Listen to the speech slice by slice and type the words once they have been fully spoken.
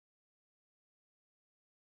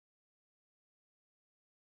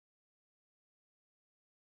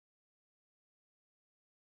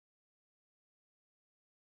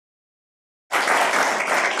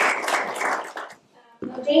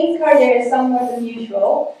Jane's career is somewhat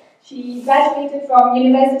unusual. She graduated from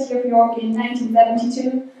University of York in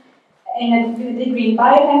 1972 with a degree in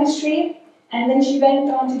biochemistry, and then she went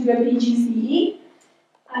on to do a PGCE.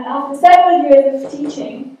 And after several years of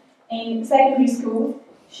teaching in secondary school,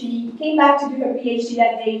 she came back to do her PhD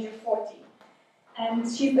at the age of 40. And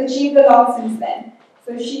she's achieved a lot since then.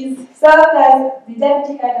 So she's served as the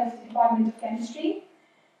deputy head of the Department of Chemistry.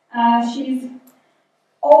 She's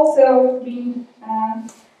also been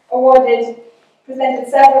presented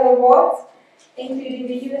several awards, including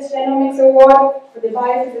the US Genomics Award for the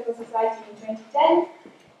Biophysical Society in 2010.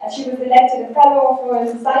 She was elected a Fellow of Royal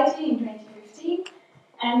Society in 2015.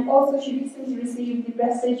 And also she recently received the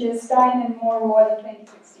prestigious Stein and Moore Award in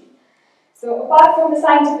 2016. So apart from the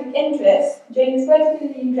scientific interest, Jane is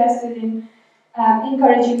particularly interested in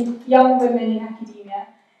encouraging young women in academia.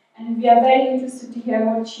 And we are very interested to hear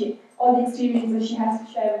all the experiences she has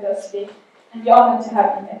to share with us today. And we're honored to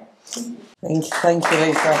have you here. Thank you,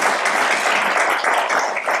 Lisa.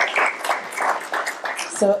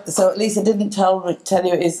 So Lisa didn't tell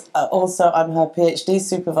you is also I'm her PhD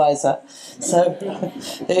supervisor. So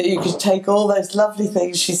you could take all those lovely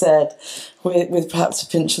things she said with perhaps a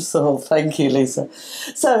pinch of salt. Thank you, Lisa.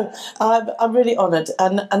 So I'm really honoured,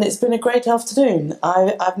 and it's been a great afternoon.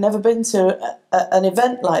 I've never been to an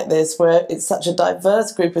event like this where it's such a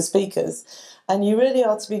diverse group of speakers, and you really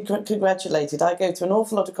are to be congratulated. I go to an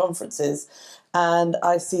awful lot of conferences, and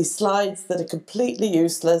I see slides that are completely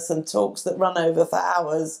useless and talks that run over for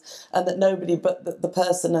hours and that nobody but the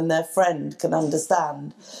person and their friend can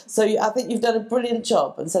understand. So I think you've done a brilliant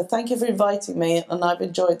job, and so thank you for inviting me, and I've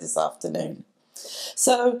enjoyed this afternoon.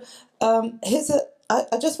 So I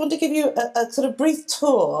just want to give you a sort of brief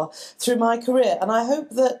tour through my career, and I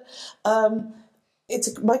hope that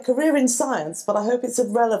it's my career in science, but I hope it's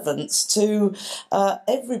of relevance to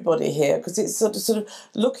everybody here, because it's sort of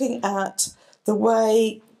looking at the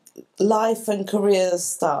way life and careers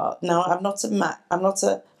start. Now,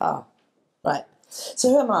 right. So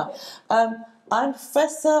who am I? I'm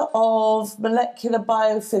Professor of Molecular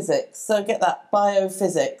Biophysics, so get that,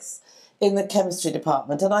 biophysics, in the chemistry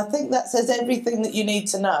department. And I think that says everything that you need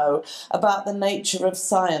to know about the nature of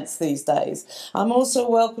science these days. I'm also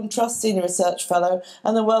a Wellcome Trust Senior Research Fellow,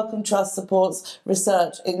 and the Wellcome Trust supports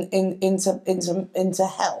research into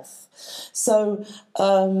health. So,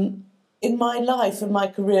 in my life and my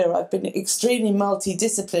career, I've been extremely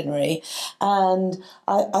multidisciplinary, and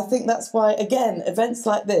I think that's why, again, events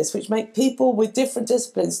like this, which make people with different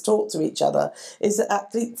disciplines talk to each other, is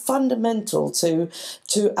actually fundamental to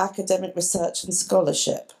academic research and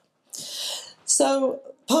scholarship. So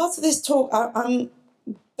part of this talk, I'm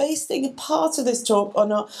basing part of this talk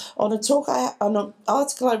on an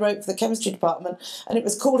article I wrote for the chemistry department, and it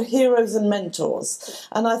was called Heroes and Mentors.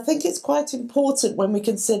 And I think it's quite important when we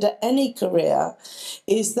consider any career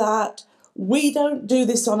is that we don't do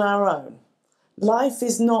this on our own. Life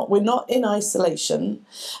is not, we're not in isolation.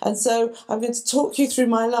 And so I'm going to talk you through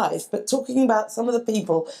my life, but talking about some of the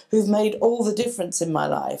people who've made all the difference in my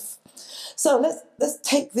life. So let's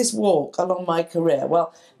take this walk along my career.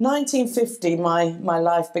 Well, 1950, my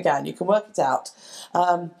life began. You can work it out.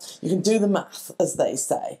 You can do the math, as they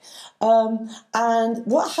say. And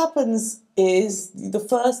what happens is the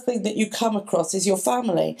first thing that you come across is your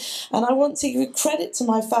family. And I want to give credit to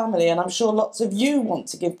my family, and I'm sure lots of you want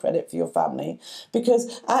to give credit for your family,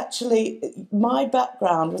 because actually my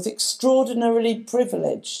background was extraordinarily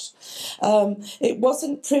privileged. It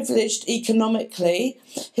wasn't privileged economically.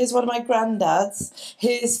 Here's one of my granddads.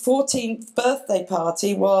 His 14th birthday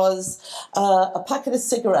party was a packet of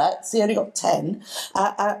cigarettes. He only got 10,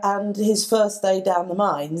 and his first day down the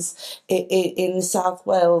mines in the South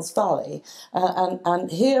Wales Valley.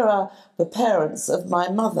 And here are the parents of my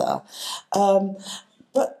mother.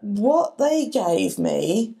 But what they gave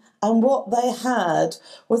me and what they had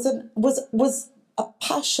was a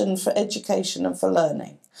passion for education and for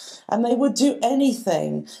learning. And they would do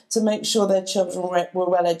anything to make sure their children were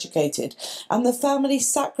well educated. And the family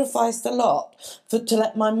sacrificed a lot to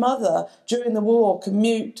let my mother, during the war,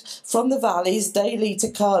 commute from the valleys daily to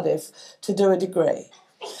Cardiff to do a degree.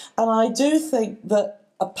 And I do think that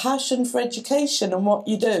a passion for education and what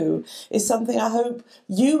you do is something I hope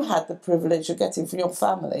you had the privilege of getting from your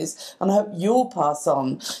families, and I hope you'll pass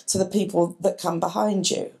on to the people that come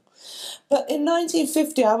behind you. But in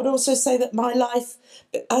 1950, I would also say that my life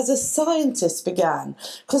as a scientist began,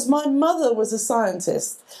 because my mother was a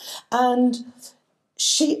scientist, and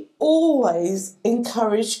she always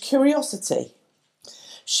encouraged curiosity.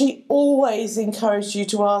 she always encouraged you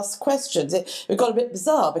to ask questions. It got a bit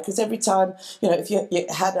bizarre because every time, if you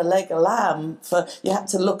had a leg of lamb, you had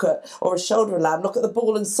to look at, or a shoulder of lamb, look at the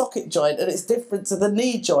ball and socket joint, and it's different to the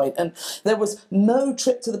knee joint. And there was no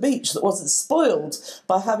trip to the beach that wasn't spoiled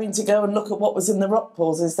by having to go and look at what was in the rock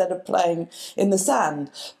pools instead of playing in the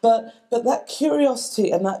sand. But that curiosity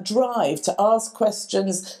and that drive to ask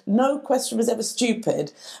questions, no question was ever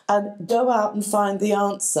stupid, and go out and find the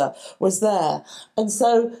answer was there. And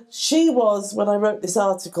so she was, when I wrote this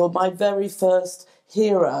article, my very first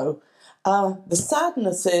hero. The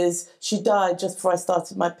sadness is she died just before I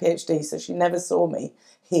started my PhD, so she never saw me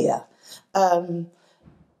here.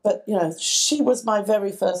 But, she was my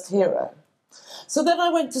very first hero. So then I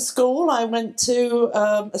went to school. I went to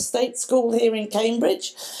a state school here in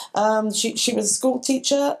Cambridge. She was a school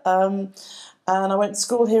teacher, and I went to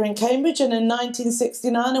school here in Cambridge. And in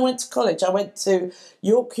 1969, I went to college. I went to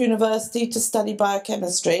York University to study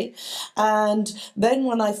biochemistry. And then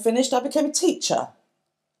when I finished, I became a teacher.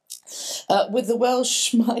 With the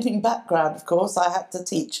Welsh mining background, of course, I had to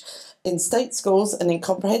teach in state schools and in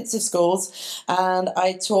comprehensive schools, and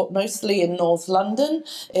I taught mostly in North London.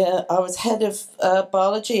 I was head of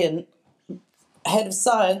biology and head of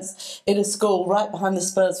science in a school right behind the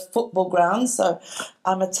Spurs football ground, so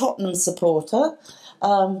I'm a Tottenham supporter,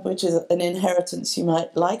 which is an inheritance you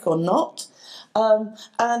might like or not.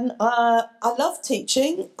 And I loved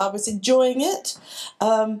teaching. I was enjoying it.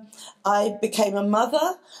 I became a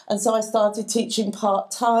mother, and so I started teaching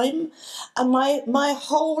part-time. And my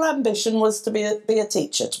whole ambition was to be a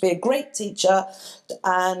teacher, to be a great teacher.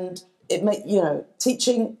 And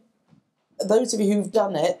teaching, those of you who've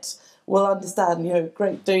done it will understand,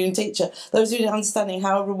 great doing teacher. Those of you understanding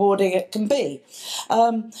how rewarding it can be.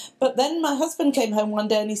 But then my husband came home one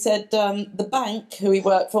day and he said, the bank who he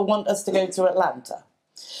worked for want us to go to Atlanta.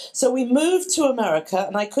 So we moved to America,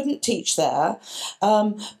 and I couldn't teach there,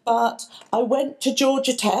 but I went to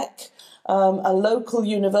Georgia Tech, a local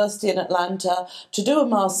university in Atlanta, to do a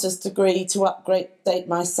master's degree to upgrade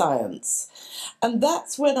my science. And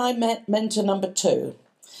that's when I met mentor number 2.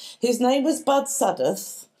 His name was Bud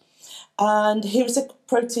Sudduth, and he was a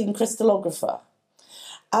protein crystallographer.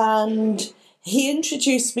 And he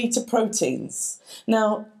introduced me to proteins.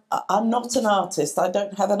 Now, I'm not an artist. I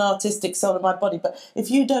don't have an artistic soul in my body. But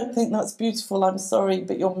if you don't think that's beautiful, I'm sorry,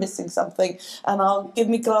 but you're missing something. And I'll give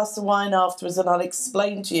me a glass of wine afterwards and I'll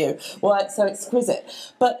explain to you why it's so exquisite.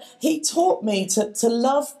 But he taught me to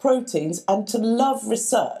love proteins and to love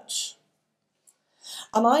research.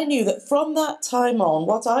 And I knew that from that time on,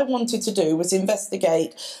 what I wanted to do was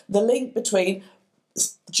investigate the link between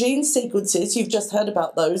gene sequences, you've just heard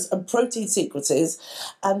about those, and protein sequences,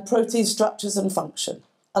 and protein structures and function.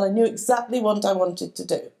 And I knew exactly what I wanted to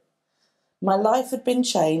do. My life had been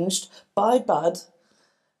changed by Bud.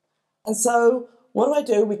 And so what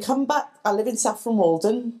do? We come back. I live in Saffron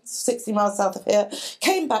Walden, 60 miles south of here.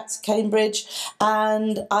 Came back to Cambridge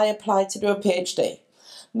and I applied to do a PhD.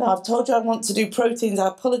 Now, I've told you I want to do proteins. I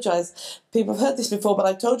apologise. People have heard this before, but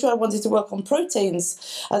I told you I wanted to work on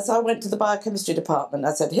proteins. As I went to the biochemistry department,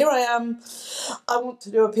 I said, here I am. I want to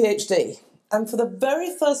do a PhD. And for the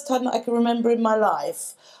very first time that I can remember in my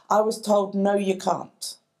life, I was told, no, you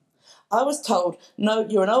can't. I was told, no,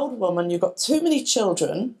 you're an old woman, you've got too many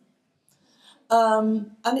children,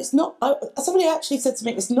 and it's not, somebody actually said to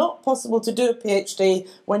me, it's not possible to do a PhD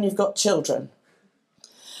when you've got children.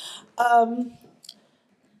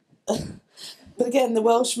 But again, the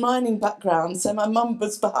Welsh mining background, so my mum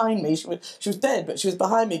was behind me. She was dead, but she was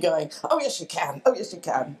behind me going, oh, yes, you can. Oh, yes, you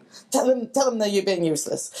can. Tell them that you're being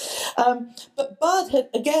useless. But Bud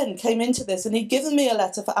again came into this, and he'd given me a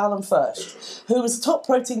letter for Alan Furst, who was a top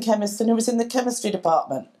protein chemist and who was in the chemistry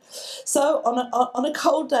department. So on a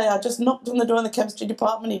cold day, I just knocked on the door in the chemistry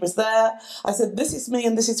department. He was there. I said, this is me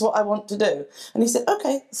and this is what I want to do. And he said,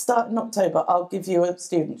 OK, start in October. I'll give you a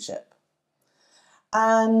studentship.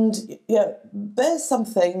 And there's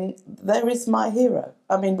something, there is my hero.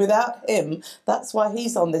 I mean, without him, that's why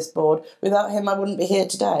he's on this board. Without him, I wouldn't be here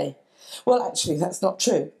today. Well, actually, that's not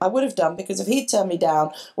true. I would have done, because if he'd turned me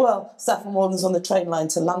down, well, Saffron Walden's on the train line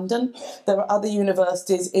to London. There are other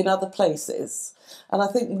universities in other places. And I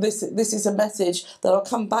think this is a message that I'll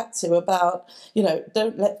come back to about,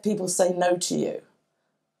 don't let people say no to you.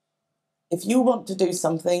 If you want to do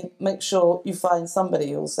something, make sure you find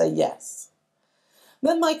somebody who'll say yes.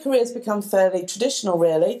 Then my career's become fairly traditional,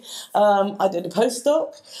 really. I did a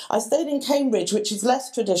postdoc. I stayed in Cambridge, which is less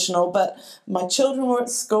traditional, but my children were at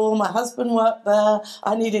school, my husband worked there.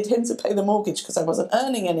 I needed him to pay the mortgage because I wasn't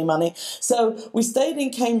earning any money. So we stayed in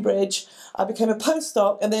Cambridge. I became a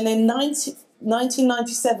postdoc, and then in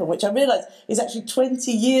 1997, which I realise is actually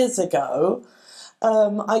 20 years ago,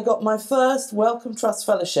 I got my first Wellcome Trust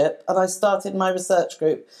Fellowship, and I started my research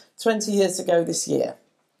group 20 years ago this year.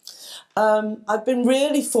 I've been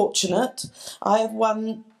really fortunate. I have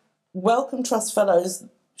won Wellcome Trust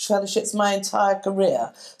fellowships my entire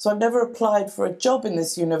career. So I've never applied for a job in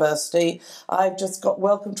this university. I've just got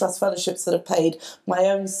Wellcome Trust fellowships that have paid my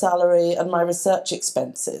own salary and my research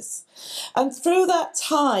expenses. And through that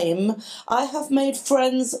time, I have made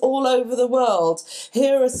friends all over the world.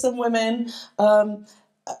 Here are some women, and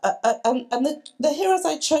the heroes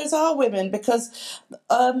I chose are women because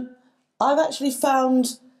I've actually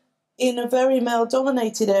found in a very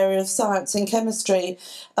male-dominated area of science and chemistry,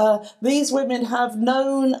 these women have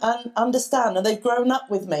known and understand, and they've grown up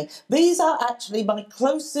with me. These are actually my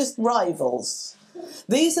closest rivals.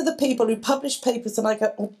 These are the people who publish papers and I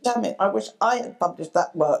go, oh, damn it, I wish I had published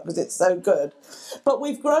that work because it's so good. But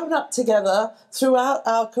we've grown up together throughout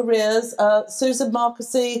our careers. Susan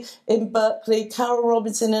Marquisey in Berkeley, Carol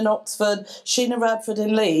Robinson in Oxford, Sheena Radford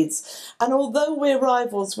in Leeds. And although we're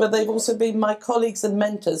rivals, they've also been my colleagues and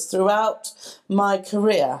mentors throughout my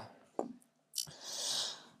career.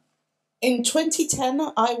 In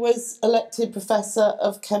 2010, I was elected Professor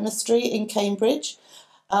of Chemistry in Cambridge.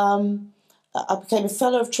 I became a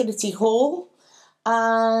Fellow of Trinity Hall,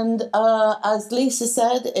 and as Lisa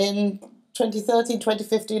said, in 2013,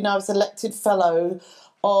 2015, I was elected Fellow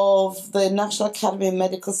of the National Academy of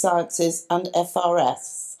Medical Sciences and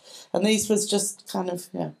FRS. And these was just kind of,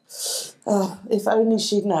 if only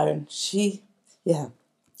she'd known. So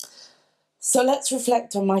let's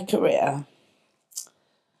reflect on my career.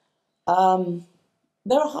 There are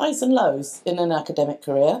highs and lows in an academic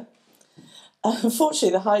career.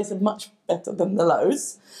 Unfortunately, the highs are much better than the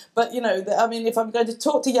lows. But, if I'm going to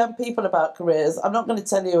talk to young people about careers, I'm not going to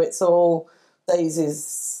tell you it's all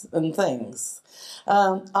daisies and things.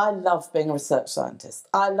 I love being a research scientist.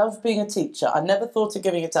 I love being a teacher. I never thought of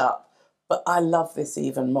giving it up, but I love this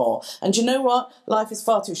even more. And you know what? Life is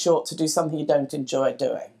far too short to do something you don't enjoy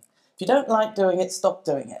doing. If you don't like doing it, stop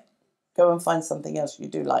doing it. Go and find something else you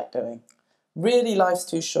do like doing. Really, life's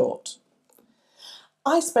too short.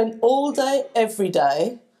 I spend all day, every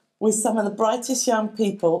day, with some of the brightest young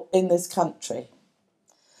people in this country.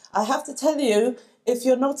 I have to tell you, if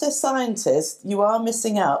you're not a scientist, you are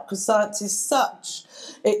missing out, because science is such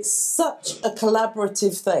a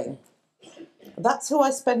collaborative thing. That's who I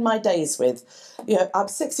spend my days with. I'm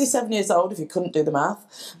 67 years old, if you couldn't do the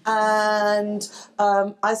math, and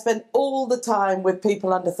I spend all the time with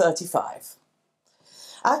people under 35.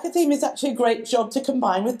 Academia is actually a great job to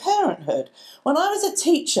combine with parenthood. When I was a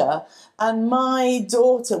teacher and my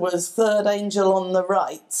daughter was third angel on the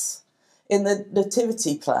right in the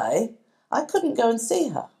nativity play, I couldn't go and see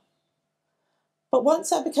her. But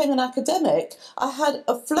once I became an academic, I had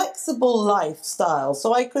a flexible lifestyle,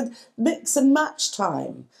 so I could mix and match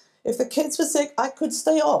time. If the kids were sick, I could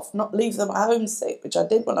stay off, not leave them at home sick, which I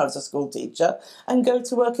did when I was a school teacher, and go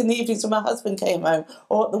to work in the evenings when my husband came home,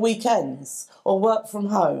 or at the weekends, or work from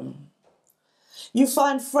home. You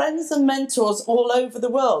find friends and mentors all over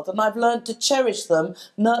the world, and I've learned to cherish them,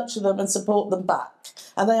 nurture them, and support them back.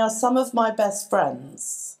 And they are some of my best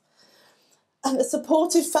friends. And a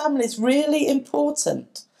supportive family is really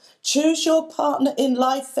important. Choose your partner in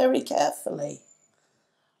life very carefully.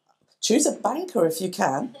 Choose a banker if you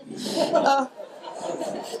can,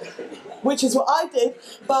 which is what I did,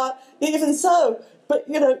 but even so,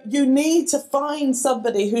 you need to find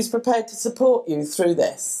somebody who's prepared to support you through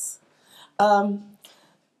this. And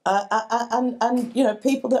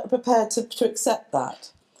people that are prepared to accept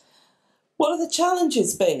that. What have the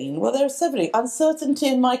challenges been? Well, there are several. Uncertainty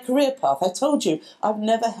in my career path. I told you, I've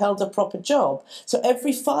never held a proper job. So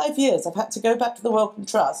every 5 years, I've had to go back to the Wellcome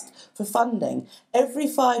Trust for funding. Every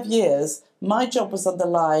 5 years, my job was on the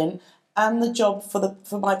line and the job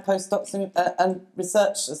for my postdocs and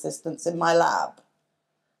research assistants in my lab.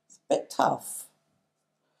 It's a bit tough.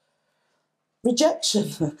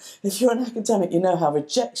 Rejection. If you're an academic, you know how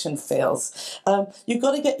rejection feels. You've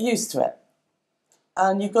got to get used to it.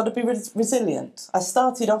 And you've got to be resilient. I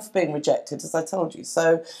started off being rejected, as I told you.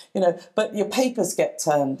 So, but your papers get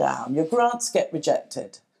turned down. Your grants get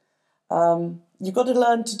rejected. You've got to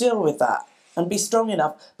learn to deal with that and be strong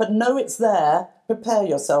enough. But know it's there. Prepare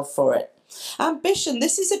yourself for it. Ambition.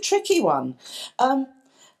 This is a tricky one.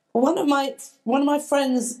 One of my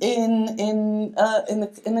friends in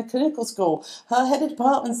the clinical school, her head of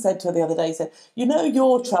department said to her the other day, he said,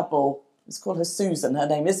 your trouble. Let's call her Susan. Her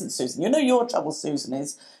name isn't Susan. Your trouble, Susan,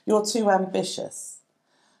 is you're too ambitious.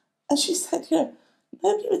 And she said,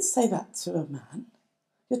 nobody would say that to a man.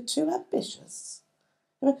 You're too ambitious.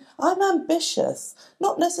 I'm ambitious,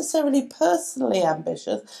 not necessarily personally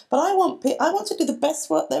ambitious, but I want to do the best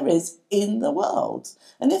work there is in the world.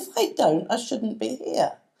 And if I don't, I shouldn't be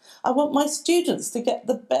here. I want my students to get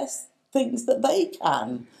the best things that they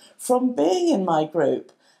can from being in my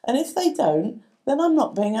group. And if they don't, then I'm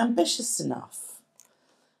not being ambitious enough.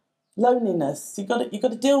 Loneliness, you've got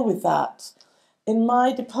to deal with that. In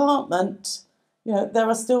my department, there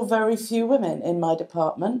are still very few women in my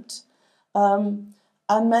department.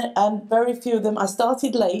 And very few of them, I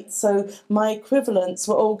started late, so my equivalents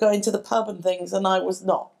were all going to the pub and things, and I was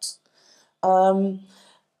not. And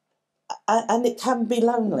it can be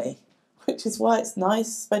lonely, which is why it's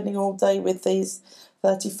nice spending all day with these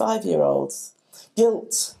 35-year-olds.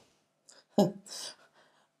 Guilt.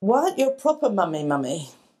 Why aren't you a proper mummy?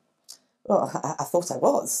 Well, I thought I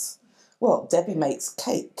was. Well, Debbie makes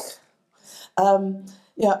cake.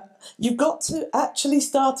 You've got to actually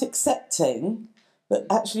start accepting that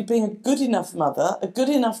actually being a good enough mother, a good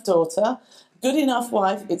enough daughter, good enough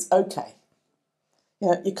wife, it's okay.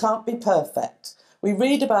 You can't be perfect. We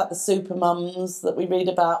read about the super mums that we read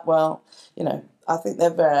about. Well, I think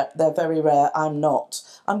they're very rare. I'm not.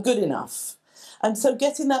 I'm good enough. And so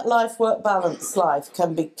getting that life-work balance life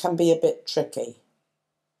can be a bit tricky.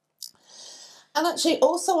 And actually,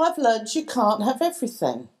 also I've learned you can't have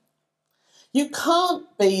everything. You can't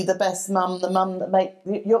be the best mum, the mum that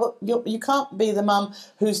you can't be the mum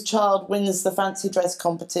whose child wins the fancy dress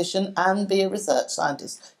competition and be a research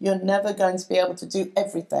scientist. You're never going to be able to do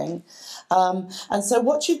everything. And so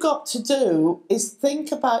what you've got to do is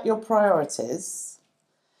think about your priorities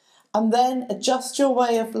and then adjust your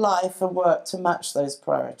way of life and work to match those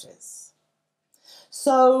priorities.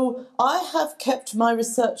 So I have kept my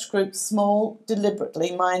research group small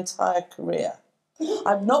deliberately my entire career.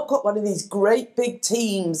 I've not got one of these great big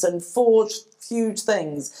teams and forged huge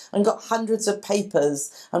things and got hundreds of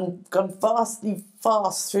papers and gone vastly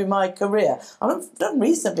fast through my career. I've done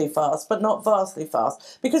reasonably fast, but not vastly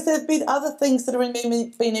fast, because there have been other things that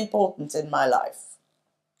have been important in my life.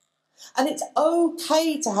 And it's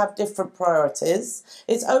okay to have different priorities.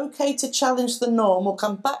 It's okay to challenge the norm. We'll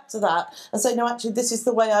come back to that and say, no, actually, this is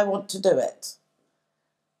the way I want to do it.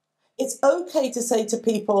 It's okay to say to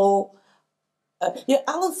people,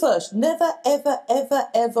 Alan Fursh never, ever, ever,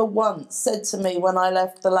 ever once said to me when I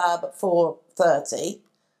left the lab at 4:30,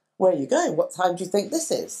 where are you going? What time do you think this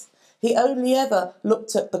is? He only ever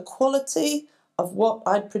looked at the quality of what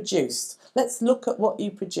I'd produced. Let's look at what you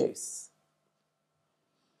produce.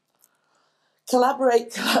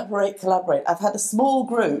 Collaborate, collaborate, collaborate. I've had a small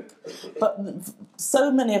group, but so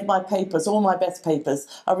many of my papers, all my best papers,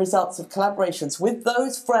 are results of collaborations with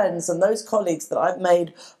those friends and those colleagues that I've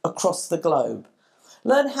made across the globe.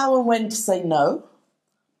 Learn how and when to say no.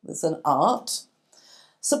 There's an art.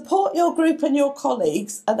 Support your group and your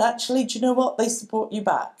colleagues, and actually, do you know what? They support you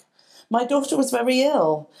back. My daughter was very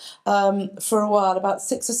ill for a while, about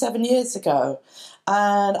 6 or 7 years ago,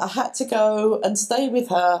 and I had to go and stay with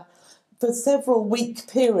her for several week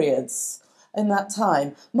periods in that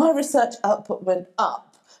time. My research output went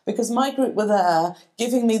up because my group were there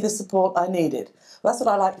giving me the support I needed. That's what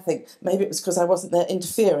I like to think. Maybe it was because I wasn't there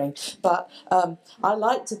interfering, but I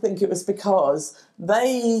like to think it was because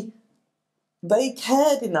they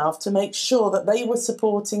cared enough to make sure that they were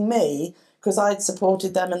supporting me because I'd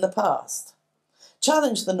supported them in the past.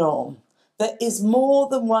 Challenge the norm. There is more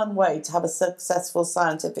than one way to have a successful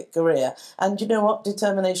scientific career. And you know what?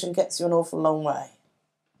 Determination gets you an awful long way.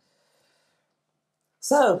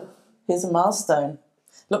 So, here's a milestone.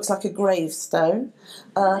 Looks like a gravestone.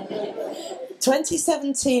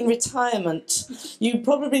 2017 retirement. You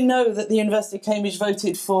probably know that the University of Cambridge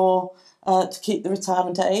voted for to keep the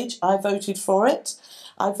retirement age. I voted for it.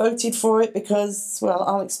 I voted for it because, well,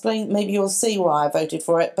 I'll explain, maybe you'll see why I voted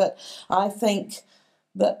for it, but I think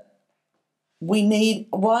that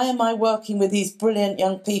why am I working with these brilliant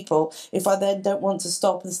young people if I then don't want to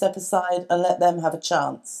stop and step aside and let them have a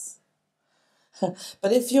chance?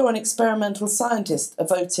 But if you're an experimental scientist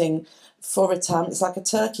voting for retirement, it's like a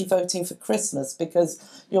turkey voting for Christmas because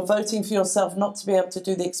you're voting for yourself not to be able to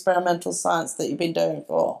do the experimental science that you've been doing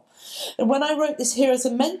for. And when I wrote this Heroes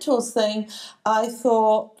and Mentors thing, I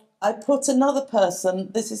thought I put another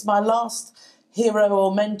person, this is my last hero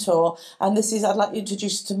or mentor, and I'd like to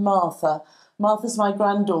introduce you to Martha. Martha's my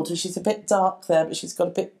granddaughter. She's a bit dark there, but she's got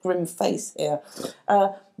a bit grim face here.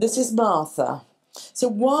 This is Martha. So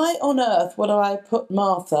why on earth would I put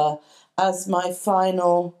Martha as my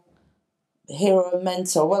final hero and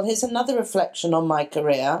mentor? Well, here's another reflection on my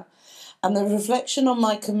career. And the reflection on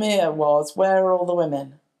my career was, where are all the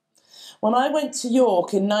women? When I went to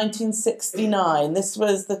York in 1969, this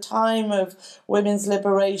was the time of women's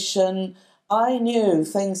liberation, I knew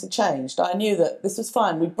things had changed. I knew that this was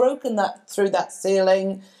fine. We'd broken that through that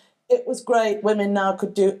ceiling. It was great. Women now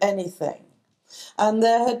could do anything. And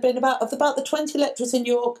there had been about the 20 lecturers in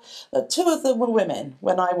York, 2 of them were women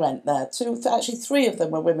when I went there. 3 of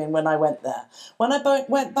them were women when I went there. When I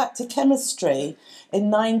went back to chemistry in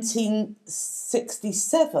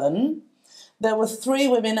 1967, there were 3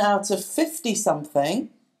 women out of 50-something,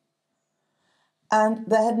 and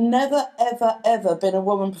there had never, ever, ever been a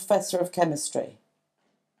woman professor of chemistry.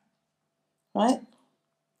 Right?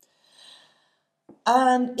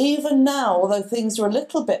 And even now, although things are a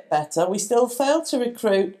little bit better, we still fail to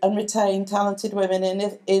recruit and retain talented women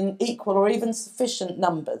in equal or even sufficient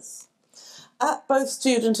numbers at both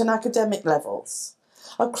student and academic levels.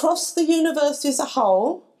 Across the university as a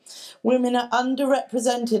whole, women are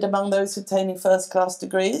underrepresented among those obtaining first-class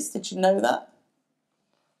degrees. Did you know that?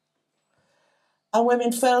 And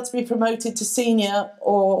women fail to be promoted to senior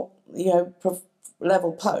or,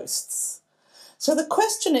 level posts. So the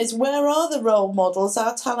question is, where are the role models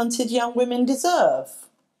our talented young women deserve?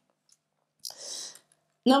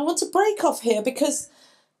 Now, I want to break off here because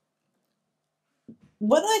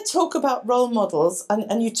when I talk about role models,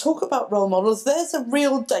 and you talk about role models, there's a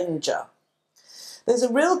real danger. There's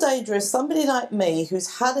a real danger of somebody like me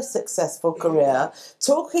who's had a successful career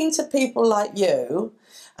talking to people like you,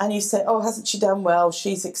 and you say, oh, hasn't she done well?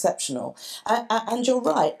 She's exceptional. And you're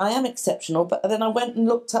right, I am exceptional, but then I went and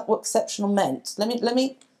looked up what exceptional meant. Let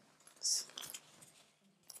me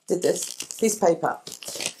did this piece of paper.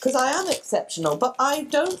 Because I am exceptional, but I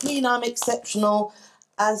don't mean I'm exceptional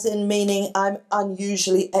as in meaning I'm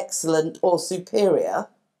unusually excellent or superior.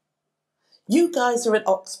 You guys are at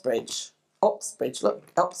Oxbridge,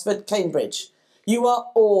 look, Oxford, Cambridge. You are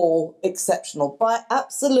all exceptional by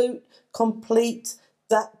absolute, complete,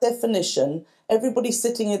 that definition. Everybody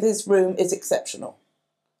sitting in this room is exceptional.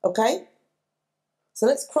 Okay? So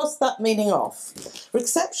let's cross that meaning off.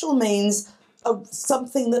 Exceptional means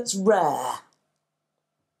something that's rare.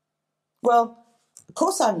 Well, of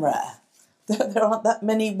course I'm rare. There aren't that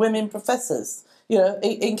many women professors,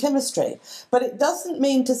 in chemistry. But it doesn't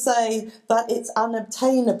mean to say that it's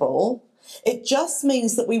unobtainable. It just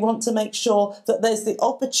means that we want to make sure that there's the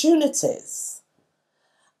opportunities.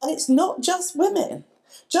 And it's not just women.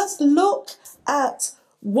 Just look at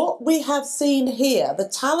what we have seen here, the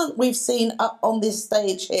talent we've seen up on this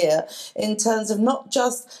stage here in terms of not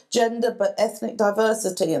just gender but ethnic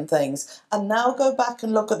diversity and things. And now go back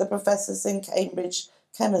and look at the professors in Cambridge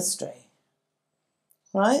chemistry.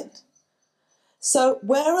 Right? So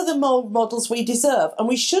where are the role models we deserve? And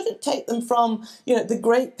we shouldn't take them from, the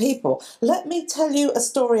great people. Let me tell you a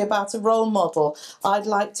story about a role model I'd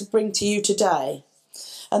like to bring to you today.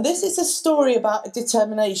 And this is a story about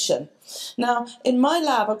determination. Now, in my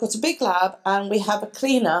lab, I've got a big lab, and we have a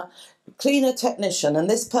cleaner technician, and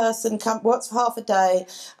this person works for half a day,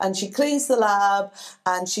 and she cleans the lab,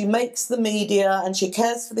 and she makes the media, and she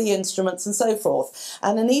cares for the instruments and so forth.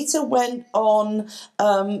 And Anita went on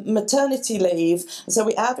maternity leave, and so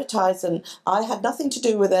we advertised, and I had nothing to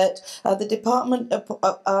do with it. The department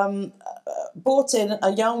brought in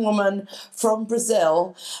a young woman from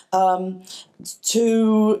Brazil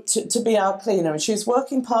to be our cleaner, and she was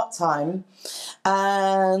working part-time.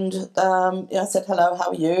 And I said, hello, how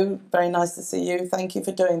are you? Very nice to see you. Thank you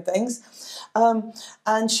for doing things.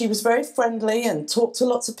 And she was very friendly and talked to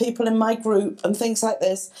lots of people in my group and things like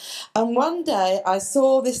this. And one day I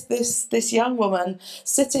saw this young woman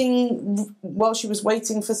sitting while she was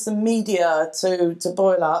waiting for some media to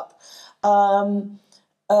boil up,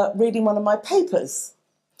 reading one of my papers.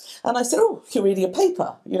 And I said, oh, you're reading a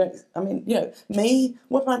paper. Me,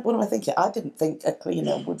 what am I thinking? I didn't think a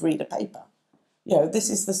cleaner would read a paper. This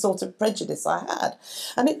is the sort of prejudice I had.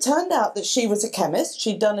 And it turned out that she was a chemist.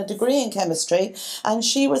 She'd done a degree in chemistry, and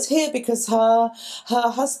she was here because her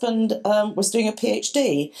husband was doing a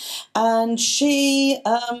PhD, and she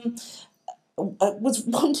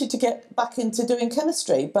wanted to get back into doing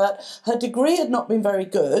chemistry, but her degree had not been very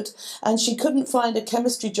good, and she couldn't find a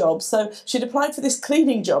chemistry job, so she'd applied for this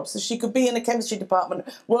cleaning job so she could be in a chemistry department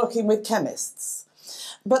working with chemists.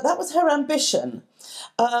 But that was her ambition.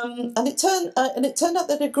 And it turned out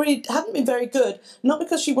that the degree hadn't been very good, not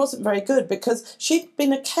because she wasn't very good, because she'd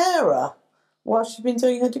been a carer while she'd been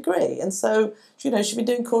doing her degree. And so, she'd been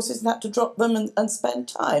doing courses and had to drop them and spend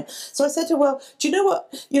time. So I said to her, well, do you know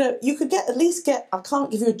what? You could at least get, I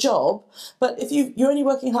can't give you a job, but if you're only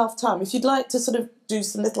working half time, if you'd like to sort of do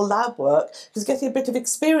some little lab work, because getting a bit of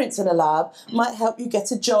experience in a lab might help you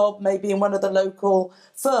get a job maybe in one of the local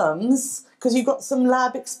firms, because you got some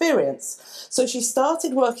lab experience. So she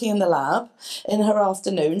started working in the lab in her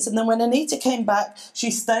afternoons, and then when Anita came back, she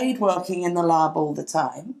stayed working in the lab all the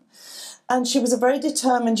time. And she was a very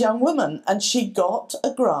determined young woman, and she got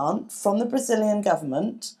a grant from the Brazilian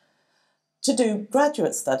government to do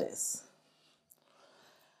graduate studies.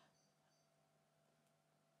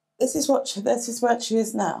 This is what she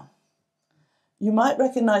is now. You might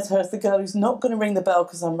recognise her as the girl who's not going to ring the bell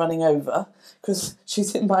because I'm running over, because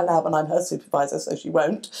she's in my lab and I'm her supervisor, so she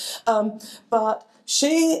won't. But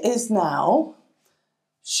she is now,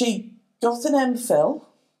 she got an MPhil.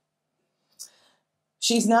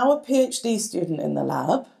 She's now a PhD student in the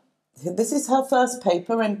lab. This is her first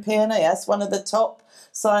paper in PNAS, one of the top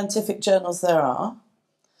scientific journals there are.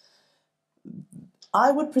 I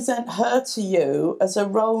would present her to you as a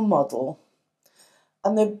role model.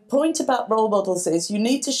 And the point about role models is you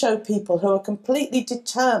need to show people who are completely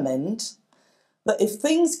determined that if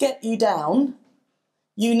things get you down,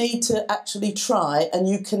 you need to actually try and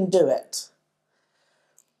you can do it.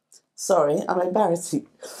 Sorry, I'm embarrassing.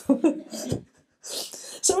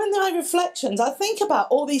 So in my reflections, I think about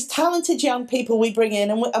all these talented young people we bring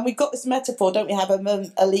in, and we've got this metaphor, don't we, have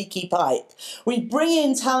a leaky pipe. We bring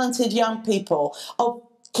in talented young people of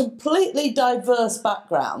completely diverse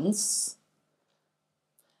backgrounds,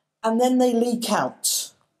 and then they leak out.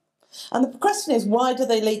 And the question is, why do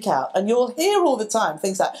they leak out? And you'll hear all the time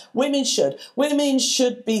things like women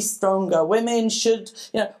should be stronger, women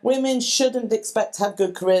shouldn't expect to have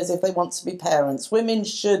good careers if they want to be parents, women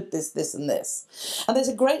should this and this. And there's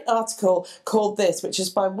a great article called this, which is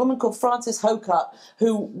by a woman called Frances Hocutt,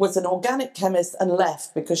 who was an organic chemist and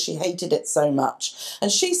left because she hated it so much.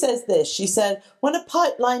 And she says this, she said, when a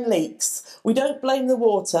pipeline leaks, we don't blame the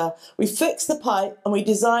water, we fix the pipe and we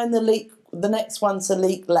design the next one to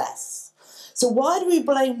leak less. So why do we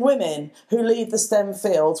blame women who leave the STEM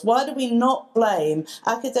fields? Why do we not blame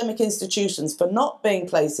academic institutions for not being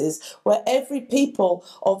places where every people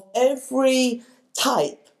of every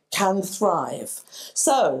type can thrive?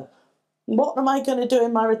 So what am I going to do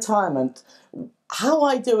in my retirement? How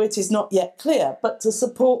I do it is not yet clear, but to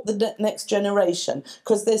support the next generation,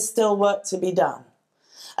 because there's still work to be done.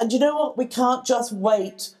 And you know what? We can't just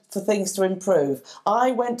wait for things to improve.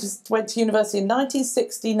 I went to university in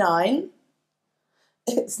 1969.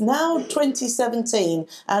 It's now 2017,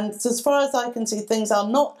 and as far as I can see, things are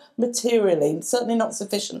not materially, certainly not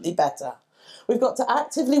sufficiently better. We've got to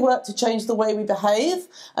actively work to change the way we behave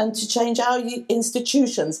and to change our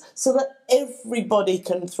institutions so that everybody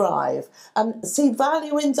can thrive and see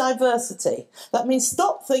value in diversity. That means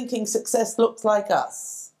stop thinking success looks like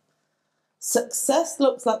us. Success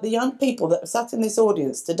looks like the young people that are sat in this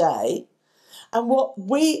audience today. And what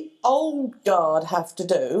we old guard have to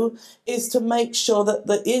do is to make sure that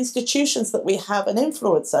the institutions that we have an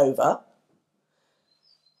influence over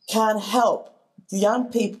can help young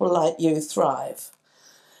people like you thrive.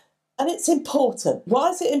 And it's important. Why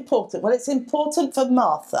is it important? Well, it's important for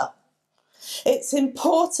Martha. It's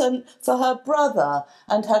important for her brother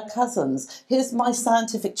and her cousins. Here's my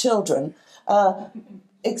scientific children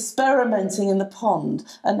experimenting in the pond.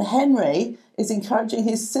 And Henry is encouraging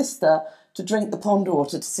his sister to drink the pond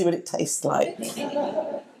water to see what it tastes like.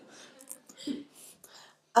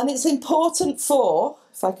 And it's important for,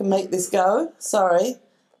 if I can make this go, sorry,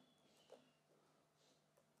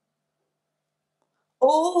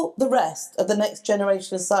 all the rest of the next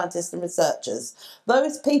generation of scientists and researchers,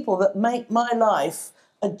 those people that make my life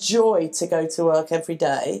a joy to go to work every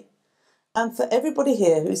day, and for everybody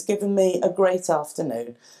here who's given me a great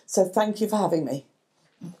afternoon. So thank you for having me.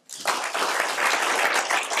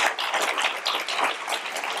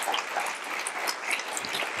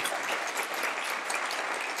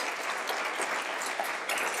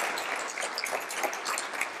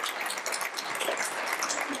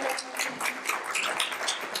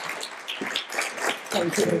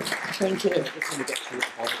 Thank you. Thank you.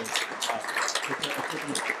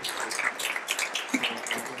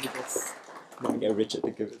 Let me get Richard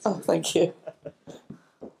to give it. Oh, thank you.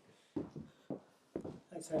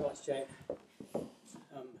 Thanks very much, Jane.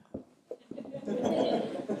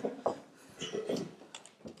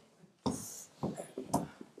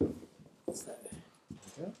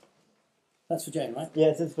 That's for Jane, right?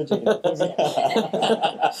 Yes, it's for Jane.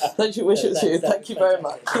 Thank you, wish it was you. Thank you very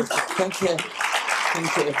much. Thank you.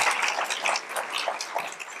 Thank you.